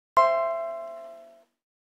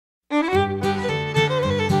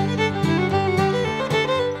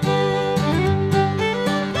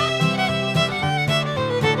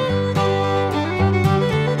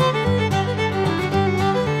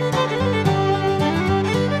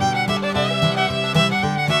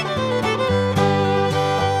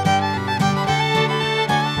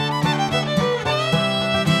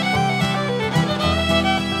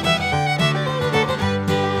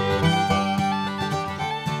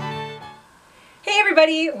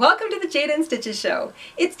Welcome to the Jayda InStitches show.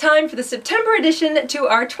 It's time for the September edition to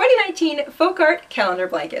our 2019 Folk Art Calendar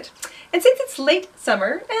Blanket. And since it's late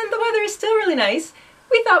summer and the weather is still really nice,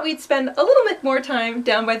 we thought we'd spend a little bit more time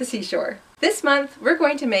down by the seashore. This month we're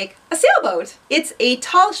going to make a sailboat. It's a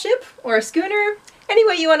tall ship or a schooner. Any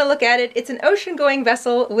way you want to look at it, it's an ocean-going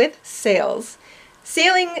vessel with sails.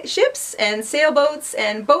 Sailing ships and sailboats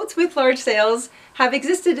and boats with large sails have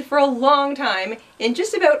existed for a long time in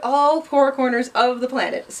just about all four corners of the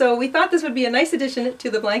planet, so we thought this would be a nice addition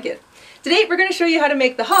to the blanket. Today we're going to show you how to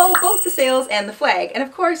make the hull, both the sails and the flag, and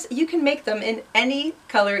of course you can make them in any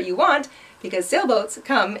color you want because sailboats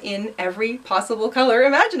come in every possible color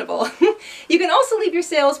imaginable. You can also leave your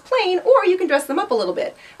sails plain or you can dress them up a little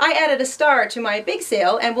bit. I added a star to my big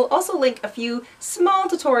sail and we'll also link a few small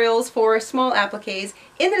tutorials for small appliques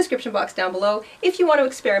in the description box down below if you want to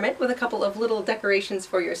experiment with a couple of little decorations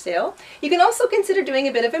for your sail. You can also consider doing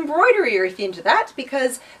a bit of embroidery if you're into that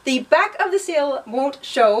because the back of the sail won't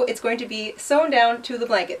show. It's going to be sewn down to the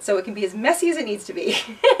blanket so it can be as messy as it needs to be.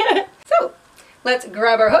 So, let's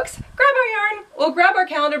grab our hooks, grab our yarn, we'll grab our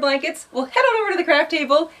calendar blankets, we'll head on over to the craft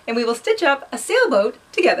table, and we will stitch up a sailboat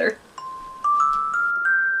together.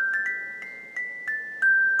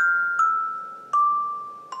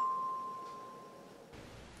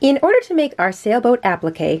 In order to make our sailboat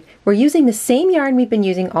applique, we're using the same yarn we've been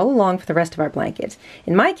using all along for the rest of our blanket.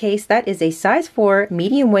 In my case, that is a size 4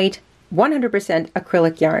 medium weight 100%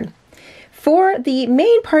 acrylic yarn. For the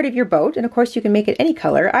main part of your boat, and of course you can make it any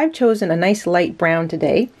color, I've chosen a nice light brown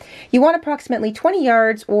today. You want approximately 20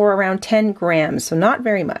 yards or around 10 grams, so not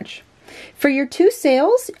very much. For your two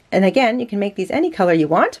sails, and again you can make these any color you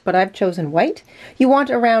want, but I've chosen white, you want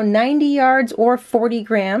around 90 yards or 40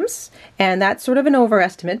 grams, and that's sort of an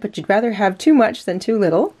overestimate, but you'd rather have too much than too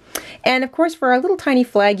little. And of course for our little tiny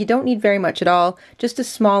flag you don't need very much at all, just a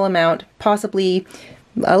small amount, possibly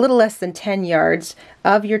a little less than 10 yards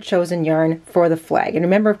of your chosen yarn for the flag. And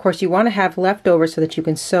remember, of course, you want to have leftover so that you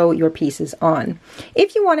can sew your pieces on.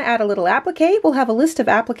 If you want to add a little applique, we'll have a list of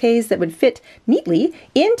appliques that would fit neatly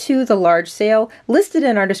into the large sail listed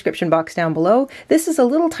in our description box down below. This is a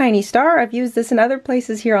little tiny star. I've used this in other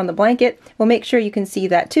places here on the blanket. We'll make sure you can see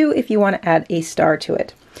that too if you want to add a star to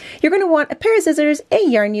it. You're going to want a pair of scissors, a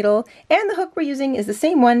yarn needle, and the hook we're using is the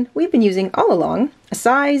same one we've been using all along, a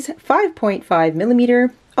size 5.5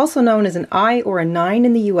 millimeter, also known as an I or a 9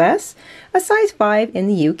 in the US, a size 5 in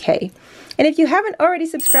the UK. And if you haven't already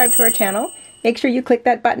subscribed to our channel, make sure you click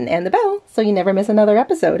that button and the bell so you never miss another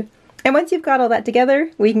episode. And once you've got all that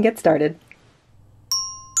together, we can get started.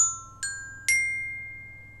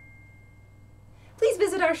 Please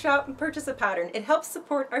visit our shop and purchase a pattern. It helps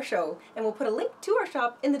support our show, and we'll put a link to our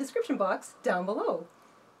shop in the description box down below.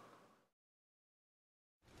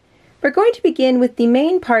 We're going to begin with the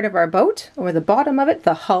main part of our boat, or the bottom of it,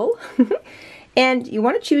 the hull. And you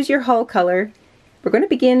want to choose your hull color. We're going to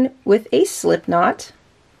begin with a slip knot.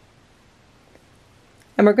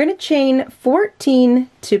 And we're going to chain 14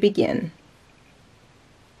 to begin.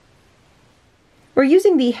 We're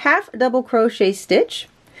using the half double crochet stitch.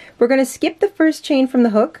 We're going to skip the first chain from the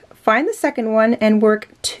hook, find the second one, and work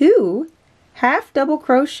 2 half double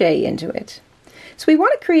crochet into it. So we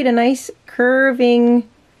want to create a nice curving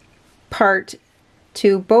part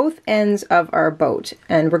to both ends of our boat,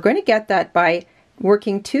 and we're going to get that by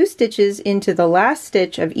working 2 stitches into the last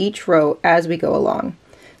stitch of each row as we go along.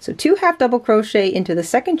 So 2 half double crochet into the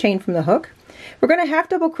second chain from the hook. We're going to half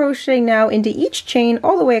double crochet now into each chain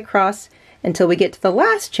all the way across until we get to the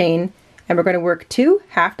last chain, and we're going to work 2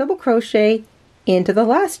 half double crochet into the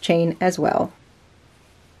last chain as well.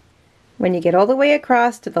 When you get all the way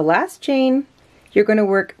across to the last chain, you're going to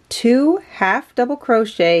work 2 half double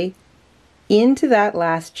crochet into that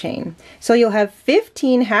last chain. So you'll have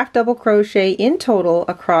 15 half double crochet in total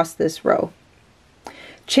across this row.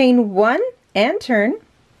 Chain 1 and turn.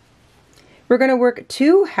 We're going to work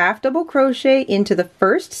 2 half double crochet into the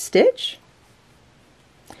first stitch.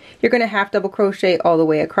 You're going to half double crochet all the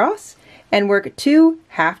way across and work 2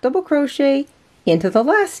 half double crochet into the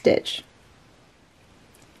last stitch.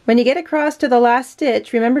 When you get across to the last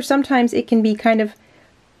stitch, remember sometimes it can be kind of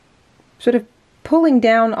sort of pulling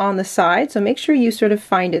down on the side, so make sure you sort of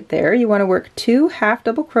find it there. You want to work 2 half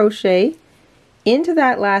double crochet into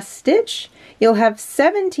that last stitch. You'll have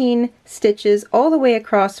 17 stitches all the way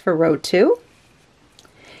across for row 2.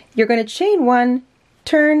 You're going to chain 1,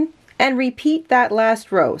 turn, and repeat that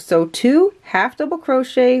last row. So 2 half double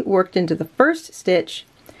crochet worked into the first stitch,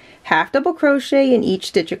 half double crochet in each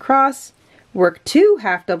stitch across, work 2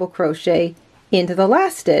 half double crochet into the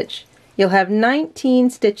last stitch. You'll have 19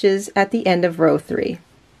 stitches at the end of row 3.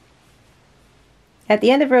 At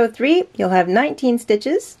the end of row 3, you'll have 19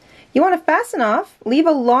 stitches. You want to fasten off, leave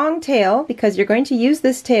a long tail because you're going to use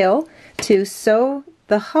this tail to sew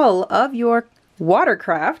the hull of your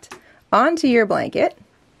watercraft onto your blanket.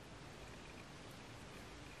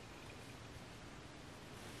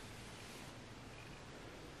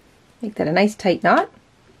 Make that a nice tight knot.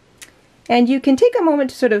 And you can take a moment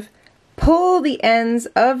to sort of pull the ends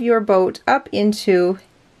of your boat up into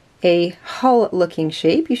a hull looking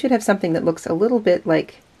shape. You should have something that looks a little bit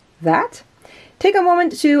like that. Take a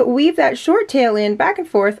moment to weave that short tail in back and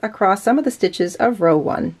forth across some of the stitches of row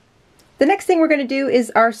 1. The next thing we're going to do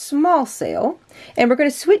is our small sail, and we're going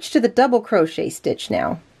to switch to the double crochet stitch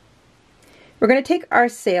now. We're going to take our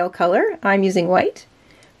sail color, I'm using white.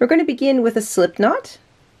 We're going to begin with a slip knot,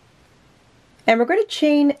 and we're going to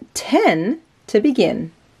chain 10 to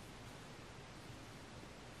begin.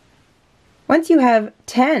 Once you have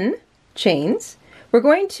 10 chains, we're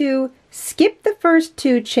going to skip the first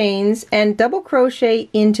 2 chains and double crochet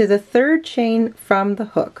into the 3rd chain from the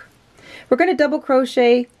hook. We're going to double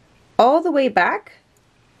crochet all the way back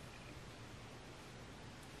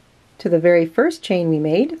to the very first chain we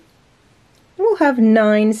made. We'll have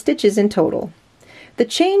 9 stitches in total. The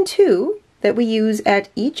chain 2 that we use at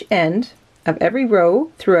each end of every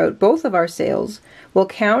row throughout both of our sails will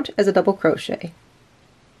count as a double crochet.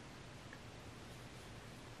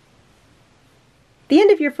 The end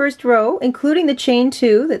of your first row, including the chain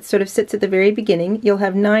 2 that sort of sits at the very beginning, you'll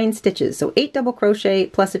have 9 stitches, so 8 double crochet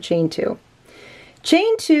plus a chain 2.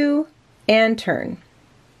 Chain 2 and turn.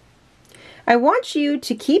 I want you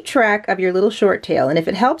to keep track of your little short tail, and if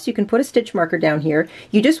it helps you can put a stitch marker down here.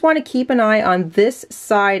 You just want to keep an eye on this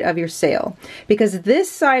side of your sail, because this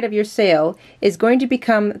side of your sail is going to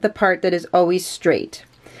become the part that is always straight.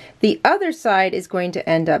 The other side is going to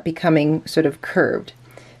end up becoming sort of curved.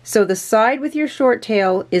 So the side with your short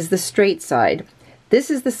tail is the straight side. This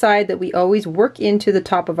is the side that we always work into the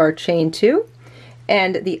top of our chain 2,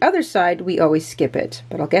 and the other side we always skip it,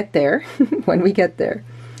 but I'll get there when we get there.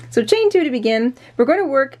 So chain 2 to begin, we're going to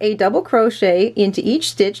work a double crochet into each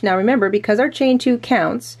stitch. Now remember, because our chain 2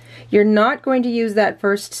 counts, you're not going to use that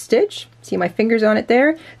first stitch. See my fingers on it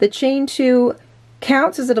there? The chain 2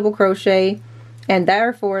 counts as a double crochet, and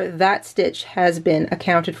therefore that stitch has been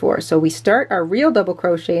accounted for. So we start our real double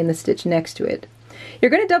crochet in the stitch next to it.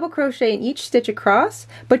 You're going to double crochet in each stitch across,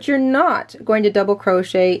 but you're not going to double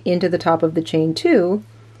crochet into the top of the chain 2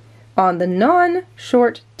 on the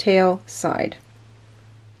non-short tail side.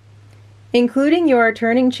 Including your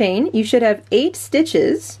turning chain, you should have 8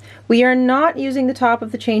 stitches. We are not using the top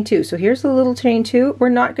of the chain 2. So here's the little chain 2. We're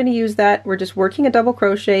not going to use that. We're just working a double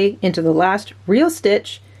crochet into the last real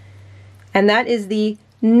stitch, and that is the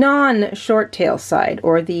non-short tail side,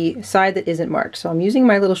 or the side that isn't marked. So I'm using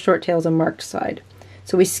my little short tail as a marked side.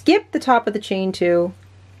 So we skip the top of the chain 2,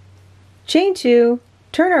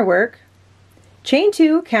 turn our work. Chain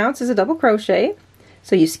 2 counts as a double crochet,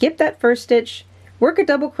 so you skip that first stitch, work a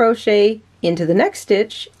double crochet into the next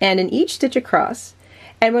stitch and in each stitch across,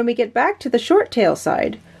 and when we get back to the short tail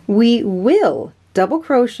side, we will double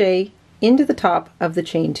crochet into the top of the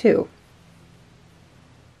chain 2.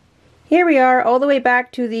 Here we are all the way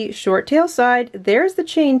back to the short tail side. There's the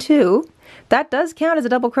chain 2. That does count as a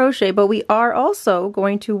double crochet, but we are also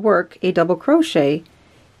going to work a double crochet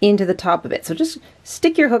into the top of it. So just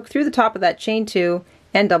stick your hook through the top of that chain 2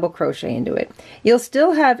 and double crochet into it. You'll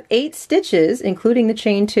still have 8 stitches, including the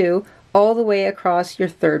chain 2, all the way across your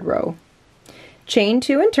 3rd row. Chain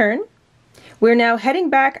 2 and turn. We're now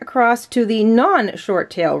heading back across to the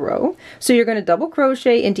non-short tail row. So you're going to double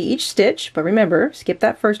crochet into each stitch, but remember, skip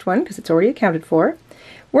that first one because it's already accounted for.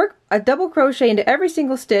 Work a double crochet into every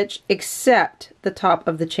single stitch except the top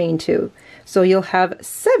of the chain 2. So you'll have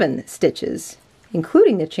 7 stitches,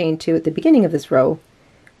 including the chain 2 at the beginning of this row,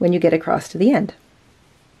 when you get across to the end.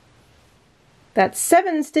 That's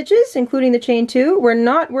 7 stitches, including the chain 2. We're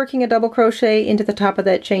not working a double crochet into the top of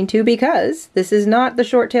that chain 2 because this is not the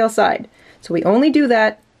short tail side. So we only do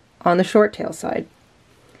that on the short tail side.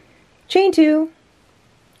 Chain 2,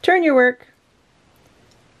 turn your work,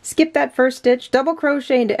 skip that first stitch, double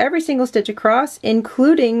crochet into every single stitch across,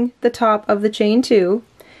 including the top of the chain 2.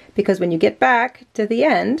 because when you get back to the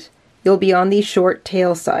end, you'll be on the short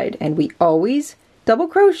tail side, and we always double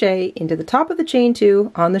crochet into the top of the chain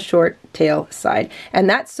 2 on the short tail side, and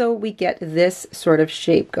that's so we get this sort of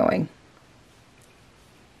shape going.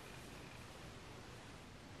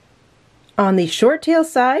 On the short tail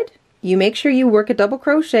side, you make sure you work a double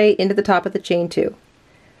crochet into the top of the chain 2.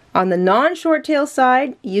 On the non-short tail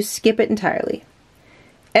side, you skip it entirely.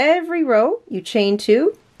 Every row you chain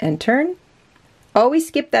 2 and turn. Always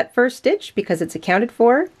skip that first stitch because it's accounted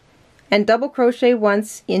for, and double crochet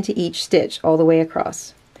once into each stitch all the way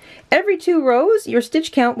across. Every 2 rows your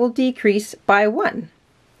stitch count will decrease by 1.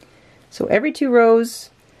 So every 2 rows,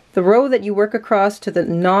 the row that you work across to the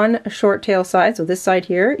non-short tail side, so this side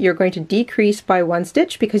here, you're going to decrease by 1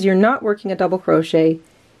 stitch because you're not working a double crochet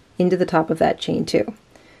into the top of that chain 2.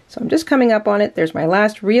 So I'm just coming up on it. There's my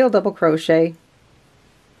last real double crochet.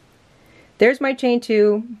 There's my chain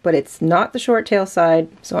 2, but it's not the short tail side,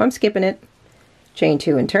 so I'm skipping it. Chain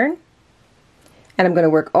 2 and turn. And I'm going to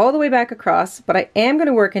work all the way back across, but I am going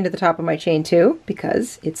to work into the top of my chain 2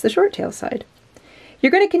 because it's the short tail side.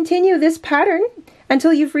 You're going to continue this pattern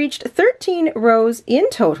until you've reached 13 rows in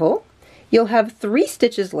total. You'll have 3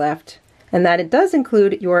 stitches left, and that it does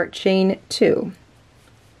include your chain 2.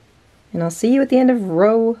 And I'll see you at the end of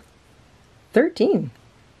row 13.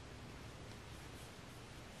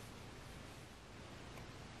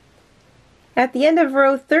 At the end of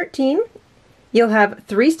row 13, you'll have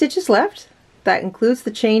 3 stitches left. That includes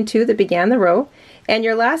the chain 2 that began the row, and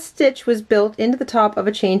your last stitch was built into the top of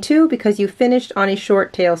a chain 2 because you finished on a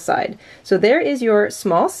short tail side. So there is your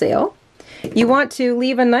small sail. You want to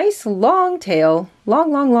leave a nice long tail,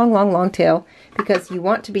 long tail, because you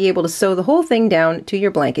want to be able to sew the whole thing down to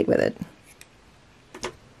your blanket with it.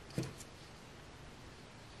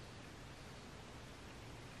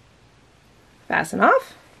 Fasten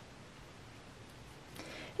off.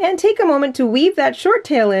 And take a moment to weave that short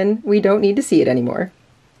tail in. We don't need to see it anymore.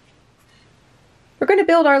 We're going to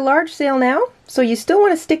build our large sail now, so you still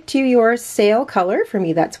want to stick to your sail color. For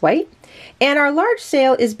me, that's white. And our large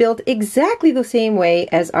sail is built exactly the same way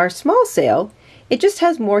as our small sail. It just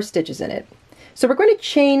has more stitches in it. So we're going to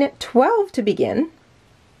chain 12 to begin.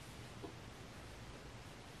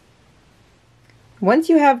 Once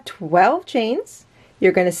you have 12 chains,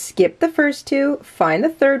 you're going to skip the first 2, find the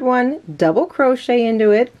third one, double crochet into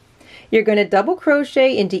it. You're going to double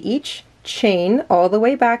crochet into each chain all the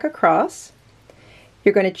way back across.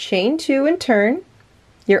 You're going to chain 2 and turn.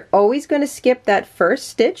 You're always going to skip that first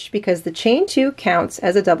stitch because the chain 2 counts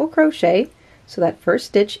as a double crochet, so that first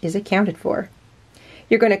stitch is accounted for.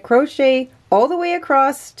 You're going to crochet all the way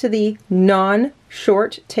across to the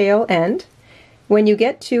non-short tail end. When you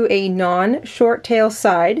get to a non-short tail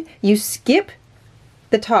side, you skip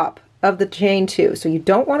the top of the chain 2. So you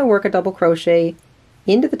don't want to work a double crochet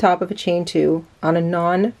into the top of a chain 2 on a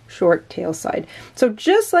non-short tail side. So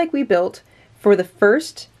just like we built for the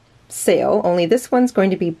first sail, only this one's going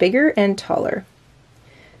to be bigger and taller.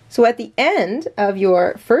 So at the end of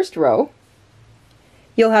your first row,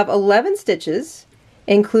 you'll have 11 stitches,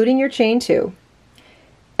 including your chain 2.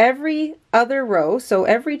 Every other row, so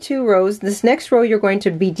every 2 rows, this next row you're going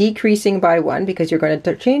to be decreasing by 1 because you're going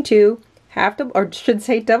to chain 2,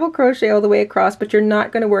 double crochet all the way across, but you're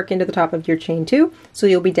not going to work into the top of your chain 2, so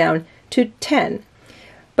you'll be down to 10.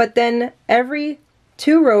 But then every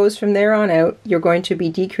 2 rows from there on out, you're going to be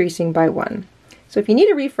decreasing by 1. So if you need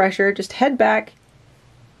a refresher, just head back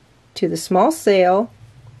to the small sail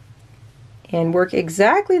and work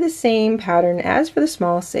exactly the same pattern as for the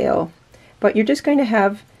small sail, but you're just going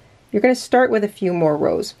to start with a few more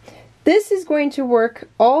rows. This is going to work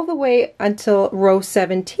all the way until row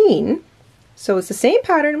 17. So it's the same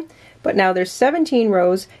pattern, but now there's 17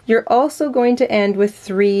 rows. You're also going to end with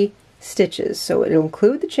 3 stitches. So it'll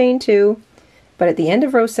include the chain 2, but at the end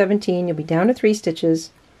of row 17, you'll be down to 3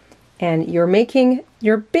 stitches, and you're making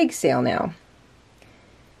your big sail now.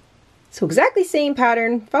 So exactly same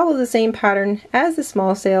pattern, follow the same pattern as the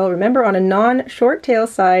small sail. Remember, on a non-short tail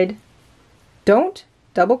side, don't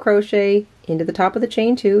double crochet into the top of the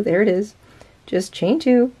chain 2. There it is. Just chain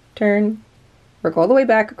 2, turn, work all the way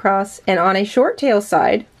back across, and on a short tail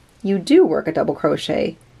side, you do work a double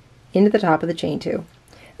crochet into the top of the chain 2.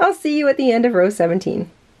 I'll see you at the end of row 17.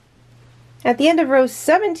 At the end of row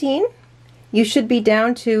 17, you should be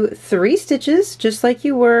down to 3 stitches, just like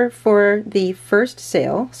you were for the first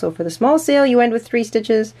sail. So for the small sail, you end with 3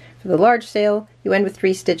 stitches. For the large sail, you end with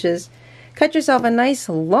 3 stitches. Cut yourself a nice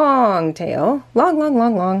long tail,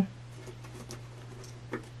 long.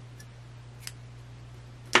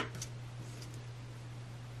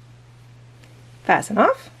 Fasten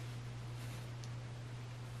off.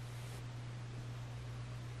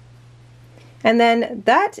 And then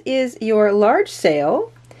that is your large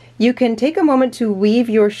sail. You can take a moment to weave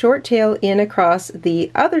your short tail in across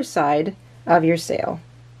the other side of your sail.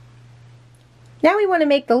 Now we want to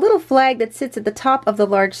make the little flag that sits at the top of the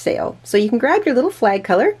large sail. So you can grab your little flag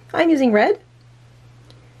color. I'm using red.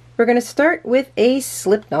 We're going to start with a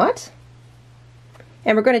slip knot,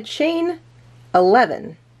 and we're going to chain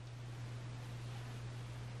 11.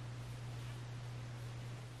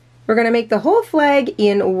 We're going to make the whole flag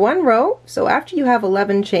in one row. So after you have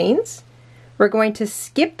 11 chains, we're going to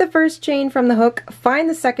skip the first chain from the hook, find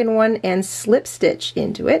the second one, and slip stitch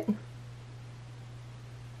into it.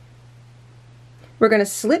 We're going to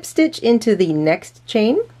slip stitch into the next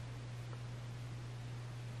chain.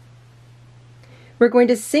 We're going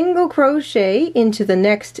to single crochet into the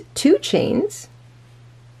next 2 chains.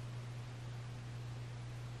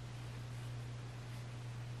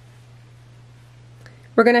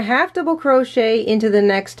 We're going to half double crochet into the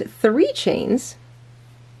next 3 chains.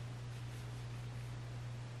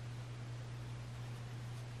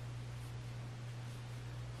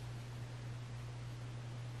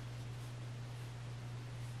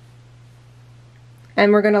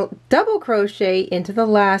 And we're going to double crochet into the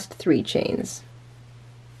last 3 chains.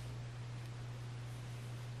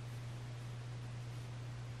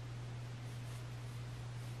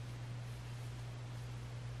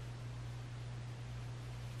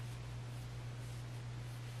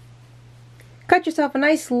 Cut yourself a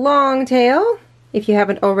nice long tail, if you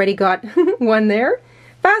haven't already got one there.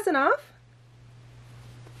 Fasten off.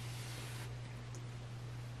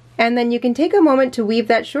 And then you can take a moment to weave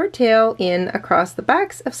that short tail in across the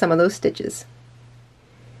backs of some of those stitches.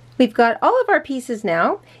 We've got all of our pieces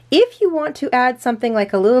now. If you want to add something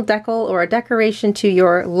like a little decal or a decoration to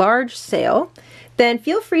your large sail, then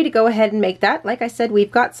feel free to go ahead and make that. Like I said,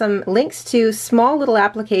 we've got some links to small little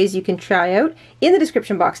appliques you can try out in the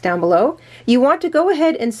description box down below. You want to go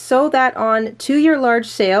ahead and sew that on to your large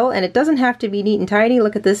sail, and it doesn't have to be neat and tidy.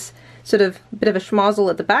 Look at this sort of bit of a schmozzle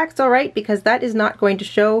at the back. It's all right because that is not going to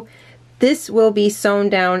show. This will be sewn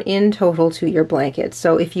down in total to your blanket.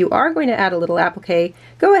 So if you are going to add a little applique,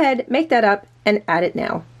 go ahead, make that up, and add it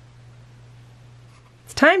now.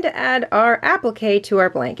 It's time to add our applique to our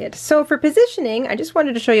blanket. So for positioning, I just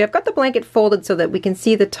wanted to show you, I've got the blanket folded so that we can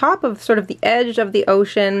see the top of sort of the edge of the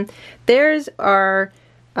ocean. There's our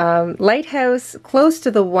lighthouse close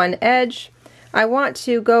to the one edge. I want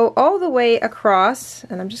to go all the way across,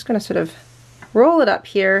 and I'm just going to sort of roll it up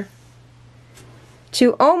here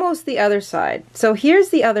to almost the other side. So here's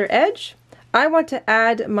the other edge. I want to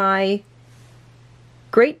add my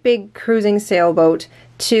great big cruising sailboat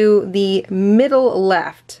to the middle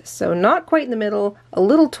left. So not quite in the middle, a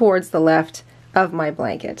little towards the left of my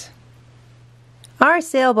blanket. Our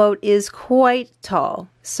sailboat is quite tall,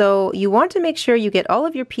 so you want to make sure you get all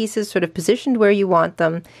of your pieces sort of positioned where you want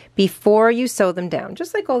them before you sew them down,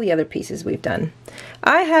 just like all the other pieces we've done.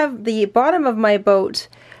 I have the bottom of my boat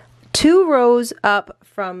 2 rows up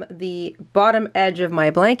from the bottom edge of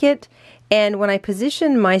my blanket, and when I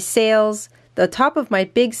position my sails, the top of my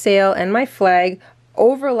big sail and my flag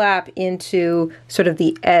overlap into sort of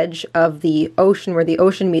the edge of the ocean where the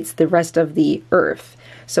ocean meets the rest of the earth.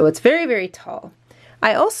 So it's very, very tall.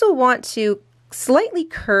 I also want to slightly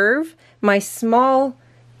curve my small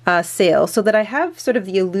sail so that I have sort of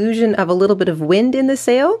the illusion of a little bit of wind in the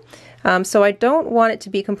sail. So I don't want it to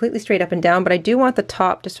be completely straight up and down, but I do want the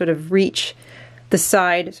top to sort of reach the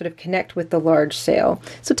side, sort of connect with the large sail.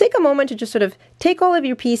 So take a moment to just sort of take all of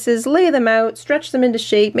your pieces, lay them out, stretch them into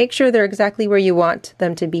shape, make sure they're exactly where you want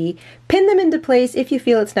them to be, pin them into place if you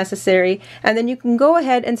feel it's necessary, and then you can go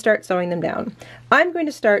ahead and start sewing them down. I'm going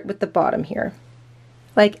to start with the bottom here.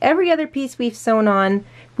 Like every other piece we've sewn on,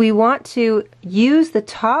 we want to use the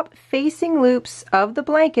top facing loops of the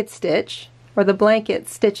blanket stitch, or the blanket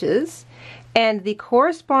stitches, and the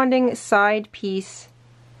corresponding side piece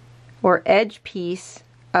or edge piece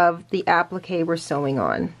of the applique we're sewing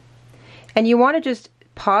on. And you want to just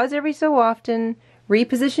pause every so often,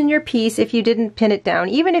 reposition your piece if you didn't pin it down.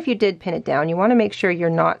 Even if you did pin it down, you want to make sure you're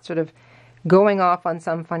not sort of going off on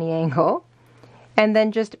some funny angle. And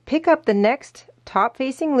then just pick up the next top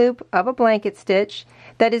facing loop of a blanket stitch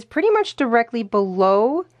that is pretty much directly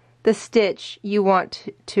below the stitch you want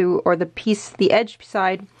to, or the piece, the edge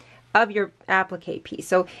side of your applique piece.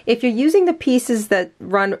 So if you're using the pieces that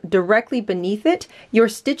run directly beneath it, your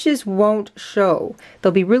stitches won't show.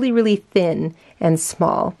 They'll be really, really thin and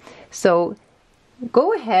small. So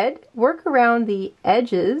go ahead, work around the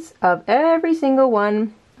edges of every single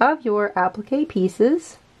one of your applique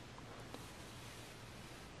pieces.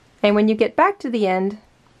 And when you get back to the end,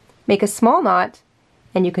 make a small knot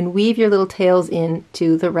and you can weave your little tails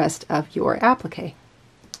into the rest of your applique.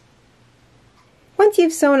 Once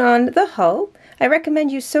you've sewn on the hull, I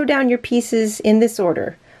recommend you sew down your pieces in this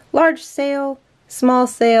order: large sail, small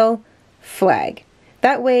sail, flag.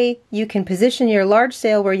 That way you can position your large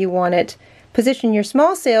sail where you want it, position your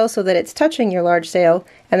small sail so that it's touching your large sail,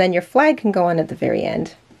 and then your flag can go on at the very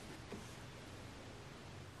end.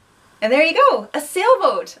 And there you go, a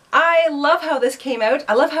sailboat! I love how this came out.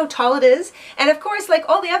 I love how tall it is. And of course, like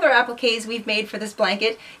all the other appliques we've made for this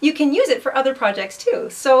blanket, you can use it for other projects too.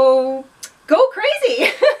 So go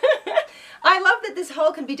crazy! I love that this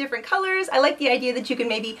hull can be different colors. I like the idea that you can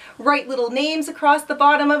maybe write little names across the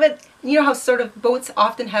bottom of it. You know how sort of boats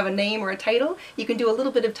often have a name or a title? You can do a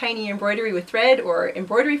little bit of tiny embroidery with thread or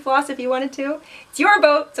embroidery floss if you wanted to. It's your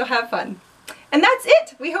boat, so have fun. And that's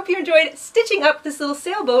it! We hope you enjoyed stitching up this little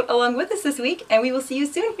sailboat along with us this week, and we will see you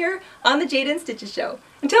soon here on the Jayda InStitches show.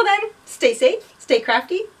 Until then, stay safe, stay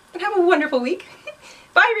crafty, and have a wonderful week.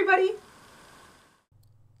 Bye everybody!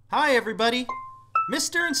 Hi everybody!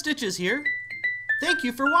 Mr. InStitches here. Thank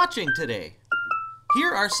you for watching today.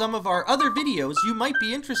 Here are some of our other videos you might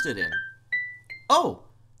be interested in. Oh,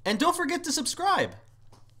 and don't forget to subscribe.